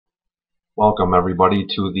Welcome everybody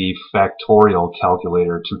to the Factorial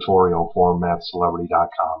Calculator tutorial for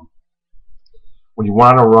MathCelebrity.com. When you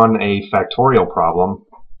want to run a factorial problem,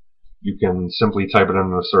 you can simply type it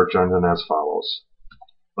into the search engine as follows.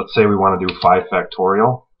 Let's say we want to do 5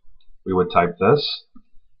 factorial. We would type this.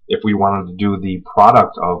 If we wanted to do the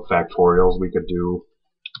product of factorials, we could do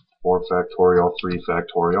 4 factorial, 3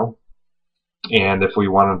 factorial. And if we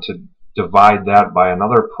wanted to divide that by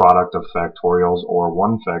another product of factorials or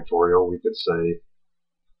 1 factorial, we could say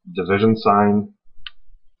division sign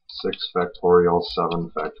 6 factorial,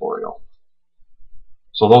 7 factorial.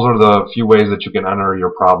 So those are the few ways that you can enter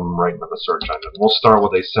your problem right into the search engine. We'll start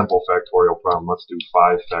with a simple factorial problem. Let's do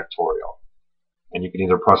 5 factorial. And you can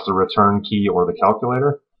either press the return key or the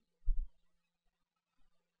calculator.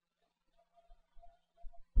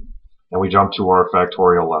 And we jump to our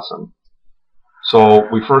factorial lesson. So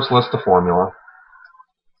we first list the formula,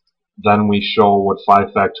 then we show what 5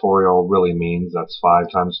 factorial really means. That's 5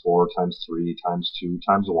 times 4 times 3 times 2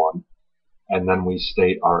 times 1, and then we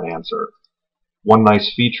state our answer. One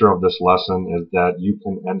nice feature of this lesson is that you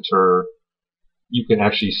can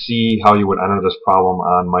actually see how you would enter this problem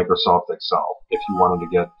on Microsoft Excel if you wanted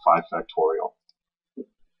to get 5 factorial.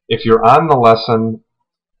 If you're on the lesson,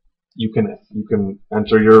 you can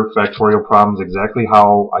enter your factorial problems exactly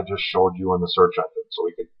how I just showed you in the search engine. So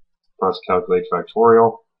we could press calculate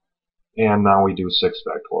factorial, and now we do 6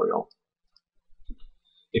 factorial.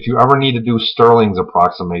 If you ever need to do Stirling's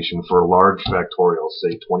approximation for large factorials,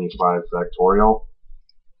 say 25 factorial,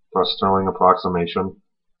 press Stirling approximation,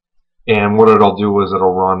 and what it'll do is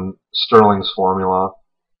it'll run Stirling's formula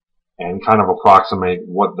and kind of approximate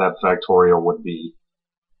what that factorial would be.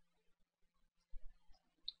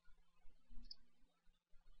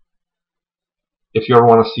 If you ever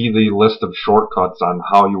want to see the list of shortcuts on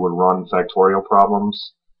how you would run factorial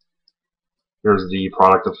problems, here's the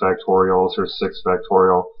product of factorials, here's 6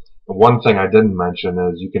 factorial. The one thing I didn't mention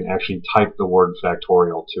is you can actually type the word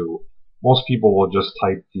factorial too. Most people will just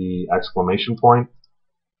type the exclamation point,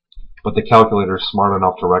 but the calculator is smart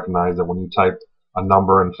enough to recognize that when you type a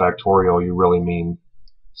number in factorial, you really mean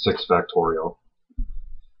 6 factorial.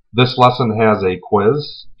 This lesson has a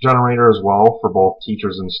quiz generator as well for both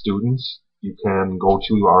teachers and students. You can go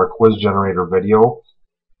to our quiz generator video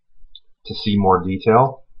to see more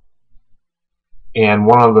detail. And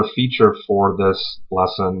one other feature for this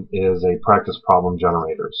lesson is a practice problem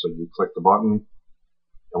generator. So you click the button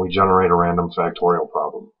and we generate a random factorial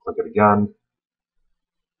problem. Click it again.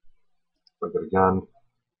 Click it again.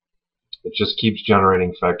 It just keeps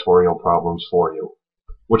generating factorial problems for you,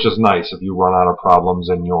 which is nice if you run out of problems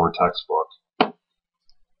in your textbook.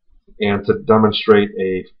 And to demonstrate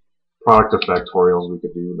a product of factorials, we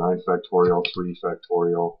could do 9 factorial, 3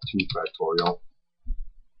 factorial, 2 factorial.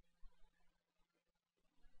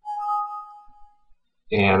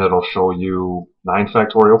 And it'll show you 9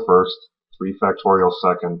 factorial first, 3 factorial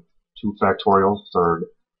second, 2 factorial third,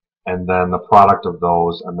 and then the product of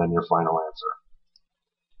those, and then your final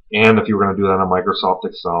answer. And if you were going to do that on Microsoft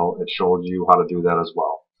Excel, it shows you how to do that as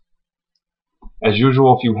well. As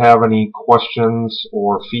usual, if you have any questions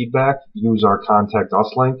or feedback, use our Contact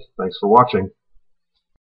Us link. Thanks for watching.